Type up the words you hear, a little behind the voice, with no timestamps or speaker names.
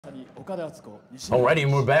Alrighty,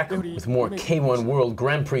 and we're back with more K-1 World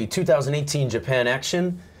Grand Prix 2018 Japan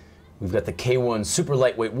action. We've got the K-1 Super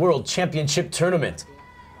Lightweight World Championship Tournament.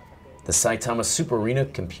 The Saitama Super Arena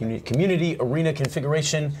Community Arena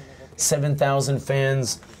configuration. 7,000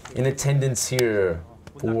 fans in attendance here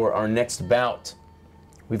for our next bout.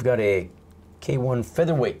 We've got a K-1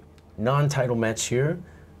 Featherweight non-title match here.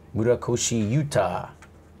 Murakoshi Yuta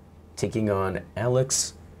taking on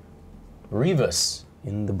Alex Rivas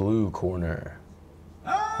in the blue corner.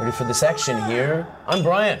 Ready for this action here. I'm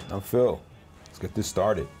Brian. I'm Phil. Let's get this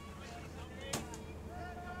started.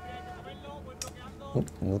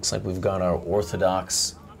 Looks like we've got our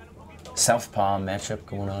orthodox southpaw matchup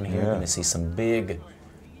going on here. Going to see some big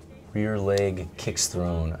rear leg kicks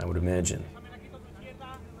thrown, I would imagine.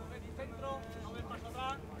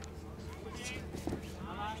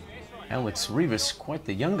 Alex Rivas, quite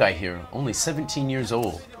the young guy here, only 17 years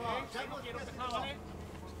old.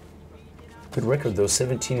 Good record though,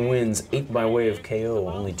 17 wins, 8 by way of KO,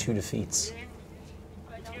 only 2 defeats.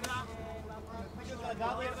 Let's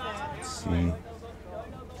see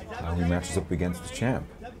how he matches up against the champ.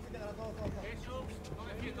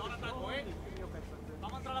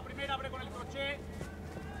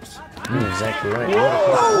 You're exactly right.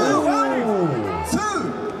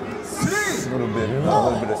 A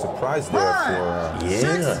little bit of surprise there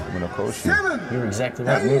for Murakoshi. You're exactly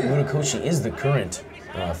right. Murakoshi is the current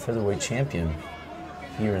featherweight champion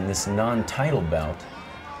here in this non-title bout.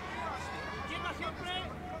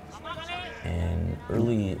 And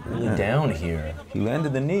early down here. He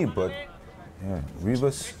landed the knee, but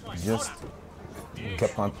Rivas just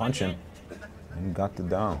kept on punching and got the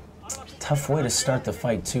down. Tough way to start the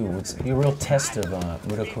fight too. It's be a real test of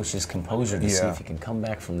Murakoshi's composure to see if he can come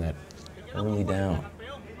back from that early down.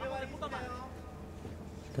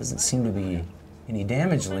 Doesn't seem to be any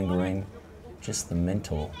damage lingering, just the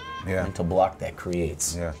mental block that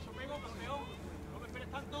creates. Yeah.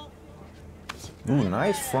 Ooh,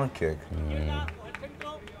 nice front kick.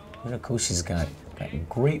 Murakoshi's got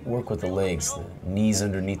great work with the legs. The knees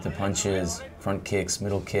underneath the punches, front kicks,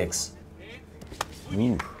 middle kicks.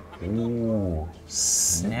 Ooh,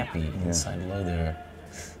 snappy inside low there.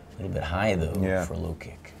 A little bit high though for a low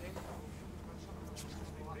kick.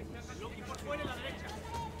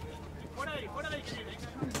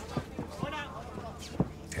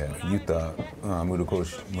 Yuta,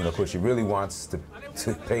 Murakoshi really wants to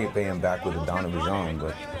pay him back with a down of his own,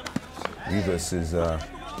 but Rivas is,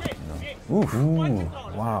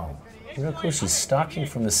 wow. Murakoshi's stalking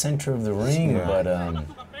from the center of the ring, but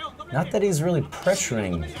not that he's really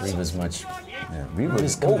pressuring Rivas much. Yeah,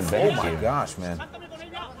 Rivas coming back my here. Gosh, man.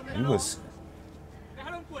 Rivas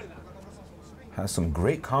has some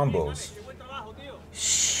great combos.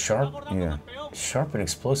 Sharp, sharp and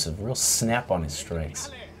explosive, real snap on his strikes.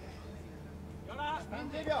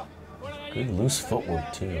 Good loose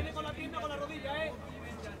footwork too.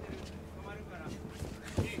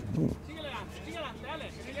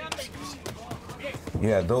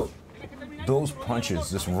 Yeah, those punches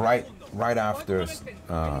just right after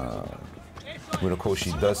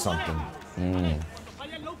Murakoshi does something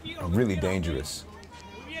are really dangerous.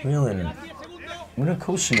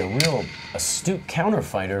 Murakoshi, a real astute counter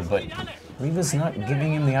fighter, but Rivas not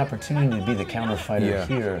giving him the opportunity to be the counter fighter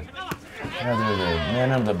here. Rather, the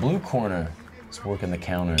man out of the blue corner is working the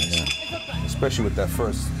counters. Especially with that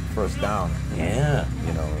first down. Yeah.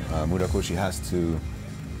 You know, Murakoshi has to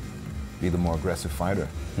be the more aggressive fighter.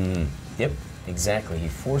 Yep, exactly. He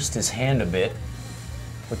forced his hand a bit,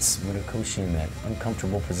 puts Murakoshi in that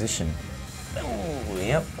uncomfortable position. Oh,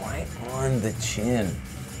 yep, right on the chin.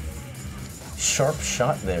 Sharp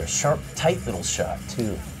shot there, sharp, tight little shot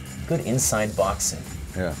too. Good inside boxing.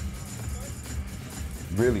 Yeah.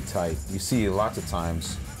 Really tight. You see lots of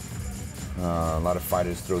times, a lot of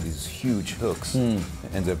fighters throw these huge hooks,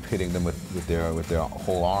 ends up hitting them with their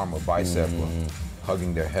whole arm or bicep, or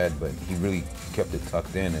hugging their head. But he really kept it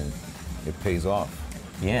tucked in, and it pays off.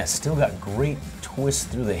 Yeah, still got great twist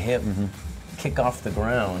through the hip, kick off the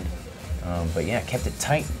ground, but yeah, kept it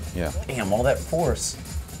tight. Yeah. Damn, all that force.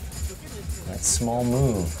 That small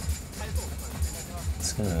move.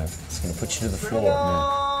 It's gonna put you to the floor.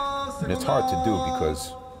 Yeah. And it's hard to do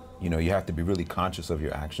because, you know, you have to be really conscious of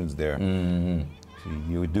your actions there. So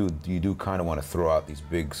you do kind of want to throw out these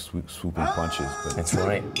big swooping punches. But that's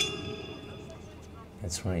right.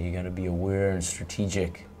 That's right. You got to be aware and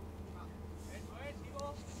strategic.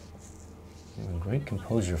 Great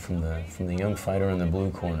composure from the young fighter in the blue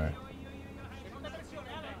corner.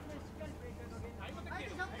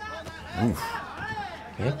 Oof.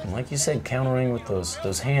 Yep, and like you said, countering with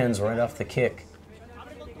those hands right off the kick.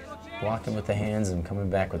 blocking with the hands and coming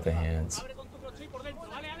back with the hands.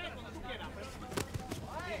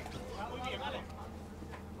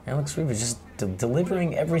 Alex Rivas just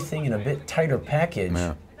delivering everything in a bit tighter package.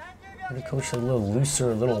 Yeah. Murakoshi a little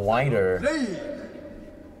looser, a little wider.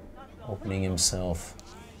 Opening himself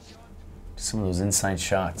to some of those inside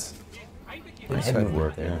shots. Nice head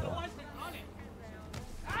work there.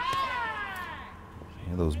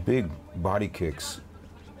 Yeah, those big body kicks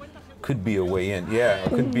could be a way in. Yeah, it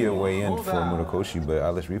could be a way in for Murakoshi, but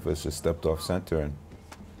Alex Rivas just stepped off center. And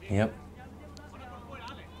yep.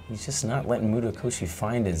 He's just not letting Murakoshi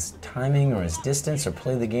find his timing or his distance or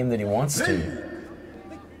play the game that he wants to.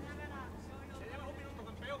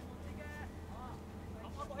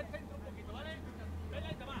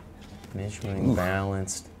 Measuring,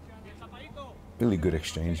 balanced. Really good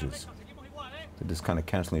exchanges. They're just kind of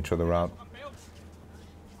canceling each other out.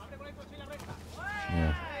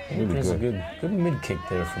 Yeah, really There's good. a good mid kick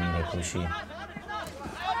there from Murakoshi.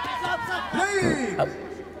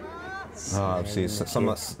 See, it's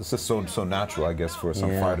just so natural, I guess, for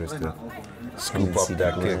some fighters to scoop up See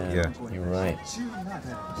that the kick. grab. Yeah. You're right.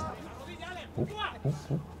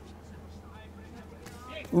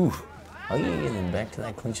 Ooh. Oh yeah, and then back to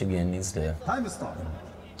that clinch again. Needs to. Gonna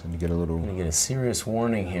get a little. Gonna get a serious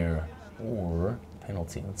warning here, or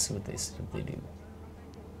penalty. Let's see what they do.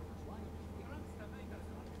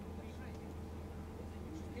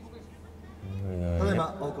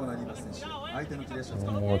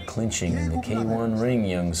 No more clinching in the K-1 ring,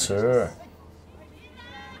 young sir.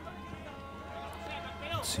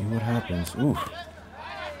 Let's see what happens. Ooh.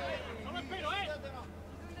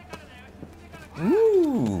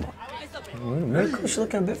 Ooh. Murakoshi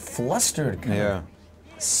looking a bit flustered. Yeah.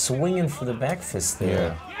 Swinging for the back fist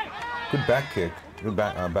there. Yeah. Good back kick. Good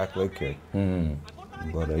back leg kick.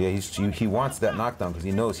 But yeah, he wants that knockdown because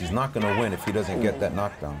he knows he's not going to win if he doesn't get that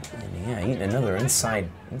knockdown. And yeah, eating another inside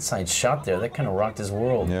shot there. That kind of rocked his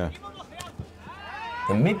world. Yeah.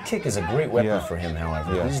 The mid kick is a great weapon for him,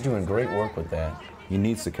 however. Yeah. He's doing great work with that. He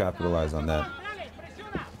needs to capitalize on that.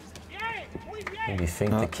 Maybe fake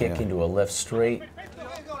the kick into a left straight.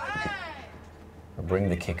 Or bring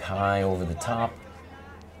the kick high over the top.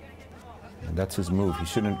 And that's his move. He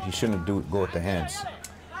shouldn't go with the hands.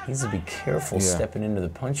 He needs to be careful stepping into the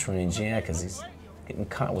punch range, because he's getting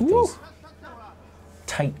caught with those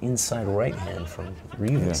tight inside right hand from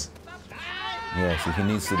Rivas. Yeah, so he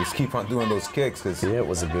needs to just keep on doing those kicks. Cause, it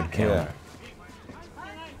was a good counter. I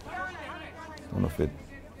don't know if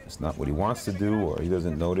it's not what he wants to do or he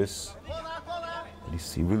doesn't notice. But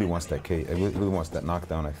he really wants that He really wants that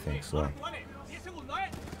knockdown, I think. So.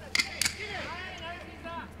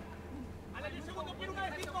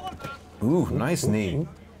 Ooh, nice knee.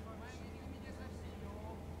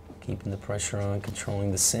 Keeping the pressure on,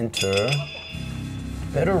 controlling the center.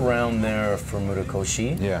 Better round there for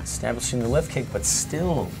Murakoshi. Yeah. Establishing the left kick, but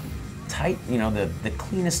still tight. You know, the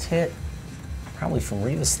cleanest hit, probably from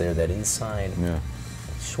Rivas there, that inside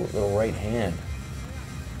short little right hand.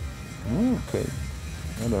 Okay.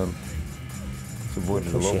 Let's avoid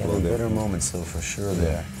the low blow there. Better moments, though, for sure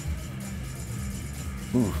there.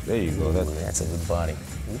 Ooh, there you go. That's a good body.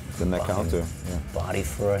 The neck counter. Yeah. Body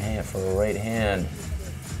for a hand, for a right hand.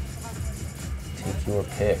 Take your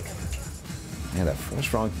pick. Yeah, that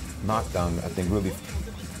first round knockdown, I think,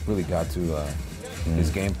 really got to his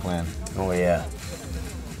game plan. Oh yeah.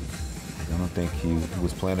 I don't think he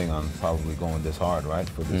was planning on probably going this hard, right,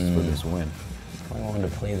 for this win. I wanted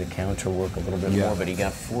to play the counter work a little bit more, but he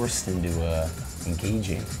got forced into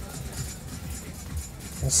engaging.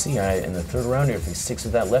 We'll see in the third round here if he sticks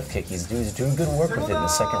with that left kick. He's doing good work with it in the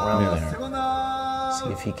second round there. See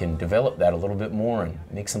if he can develop that a little bit more and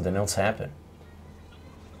make something else happen.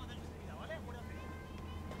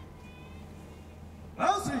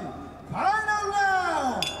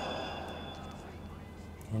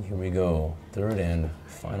 And here we go, third and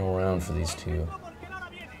final round for these two.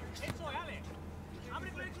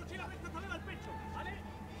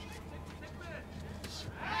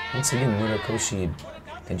 Once again, Murakoshi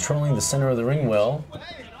controlling the center of the ring well,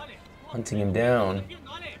 hunting him down.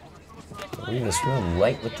 Rivas real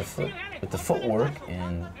light with the footwork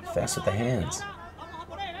and fast with the hands.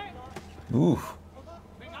 Oof.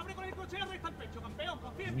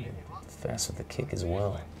 Fast with the kick as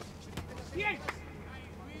well. Right.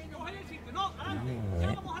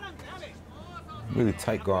 Really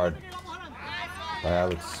tight guard by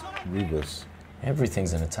Alex Rivas.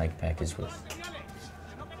 Everything's in a tight package with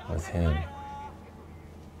him.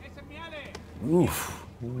 Oof.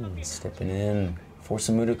 Stepping in,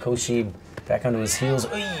 forcing Murakoshi back onto his heels.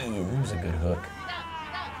 There's a good hook.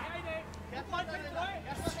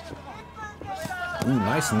 Ooh,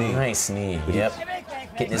 nice knee. Nice knee, yep.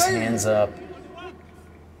 Getting his hands up.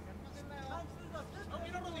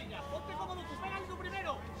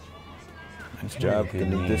 Nice job,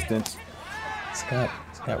 getting the distance. It's got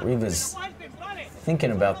Rivas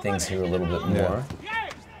thinking about things here a little bit more.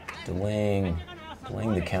 Delaying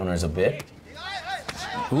the counters a bit.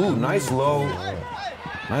 Ooh, nice low.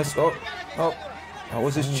 Nice, oh, that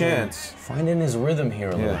was his chance. Finding his rhythm here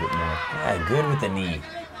a little bit more. Yeah, good with the knee.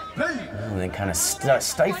 And then kind of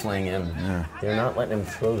stifling him. Yeah. They're not letting him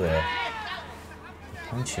throw the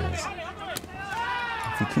punches.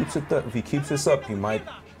 If he keeps this up, he might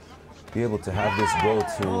be able to have this go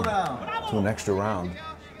to an extra round.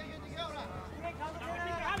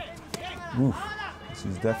 Oof. This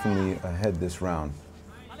is definitely ahead this round.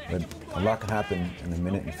 But a lot can happen in a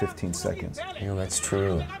minute and 15 seconds. Yeah, that's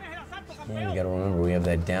true. Yeah, you gotta remember, we have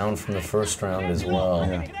that down from the first round as well.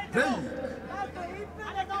 Yeah.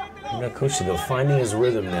 Murakoshi, though, finding his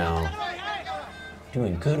rhythm now.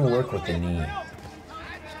 Doing good work with the knee.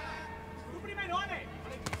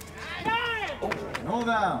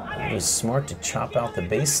 It was smart to chop out the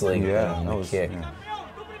base leg on the kick. Yeah.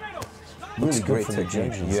 Really great for the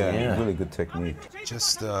technique. judges. Yeah, really good technique.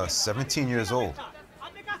 Just 17 years old.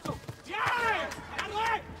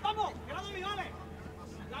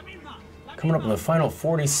 Coming up in the final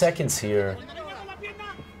 40 seconds here.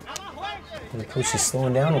 Murakoshi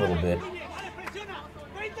slowing down a little bit.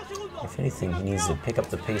 If anything, he needs to pick up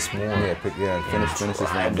the pace more. Yeah, finish his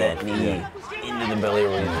round. That knee into the belly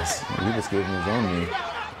of Rivas. Rivas gave him his own knee.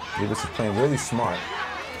 Rivas is playing really smart.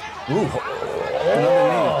 Ooh. Another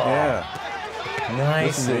knee. Yeah.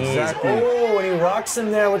 Nice. This is exactly. Oh, and he rocks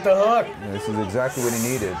him there with the hook. Yeah, this is exactly what he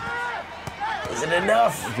needed. Is it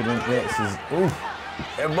enough?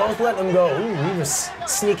 They're both letting him go. Ooh, Rivas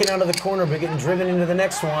sneaking out of the corner, but getting driven into the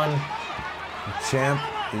next one. The champ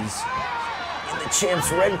is in the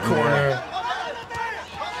champ's red corner.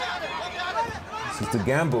 This is the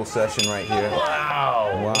gamble session right here.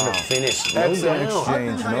 Wow. What a finish. Excellent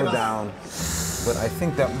exchange, no down. But I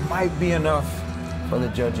think that might be enough for the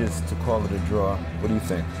judges to call it a draw. What do you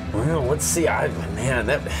think? Well, let's see. Man,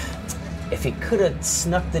 if he could have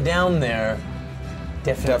snuck the down there,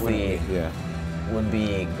 definitely yeah, would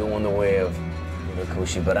be going the way of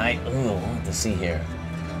Murakoshi. But we'll have to see here.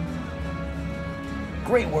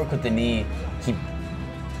 Great work with the knee.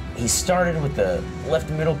 He started with the left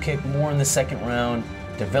middle kick more in the second round,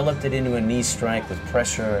 developed it into a knee strike with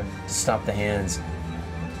pressure to stop the hands.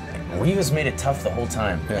 Rivas made it tough the whole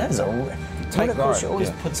time. Yeah. That is a tight guard. Always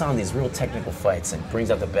puts on these real technical fights and brings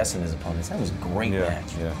out the best in his opponents. That was a great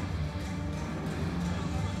match.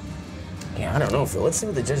 Yeah, I don't know, Phil. Let's see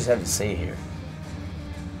what the judges have to say here.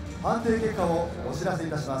 判定結果をお知らせい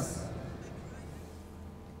たします。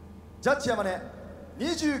ジャッジ山根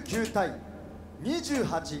29対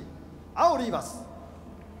28、青リーバス。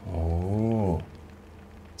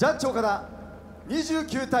ジャッジ岡田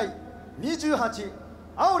29対28、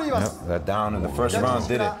青リーバス。That down in the first round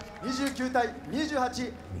did it. 29対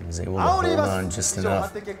28、 He was able to 青リー hold バ on ス。 just 以上 enough. 判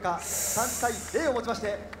定結果3対0をもちまし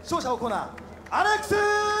て勝者をコーナーアレックス・リ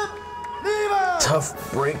ーバス。 Tough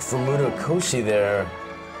break for Murakoshi there.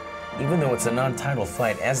 Even though it's a non-title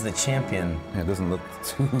fight, as the champion, it doesn't look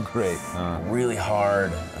too great. Really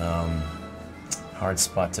hard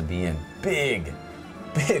spot to be in. Big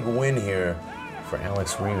win here for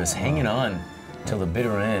Alex Rivas, hanging on till the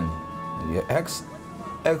bitter end. Yeah,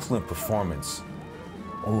 excellent performance.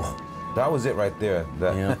 Ooh, that was it right there.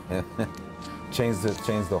 That changed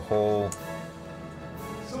the whole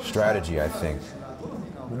strategy, I think.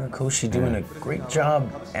 Murakoshi doing a great job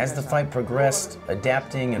as the fight progressed,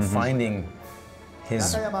 adapting and finding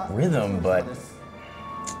his rhythm, but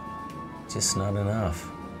just not enough.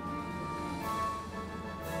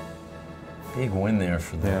 Big win there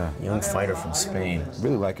for the young fighter from Spain.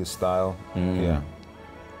 Really like his style. Yeah.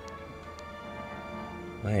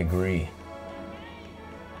 I agree.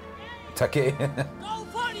 Take. Go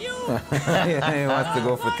for you! He wants to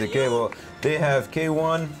go for Take. Well, they have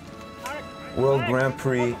K-1 World Grand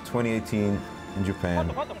Prix 2018 in Japan.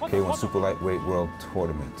 K-1 Super Lightweight World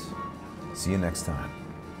Tournament. See you next time.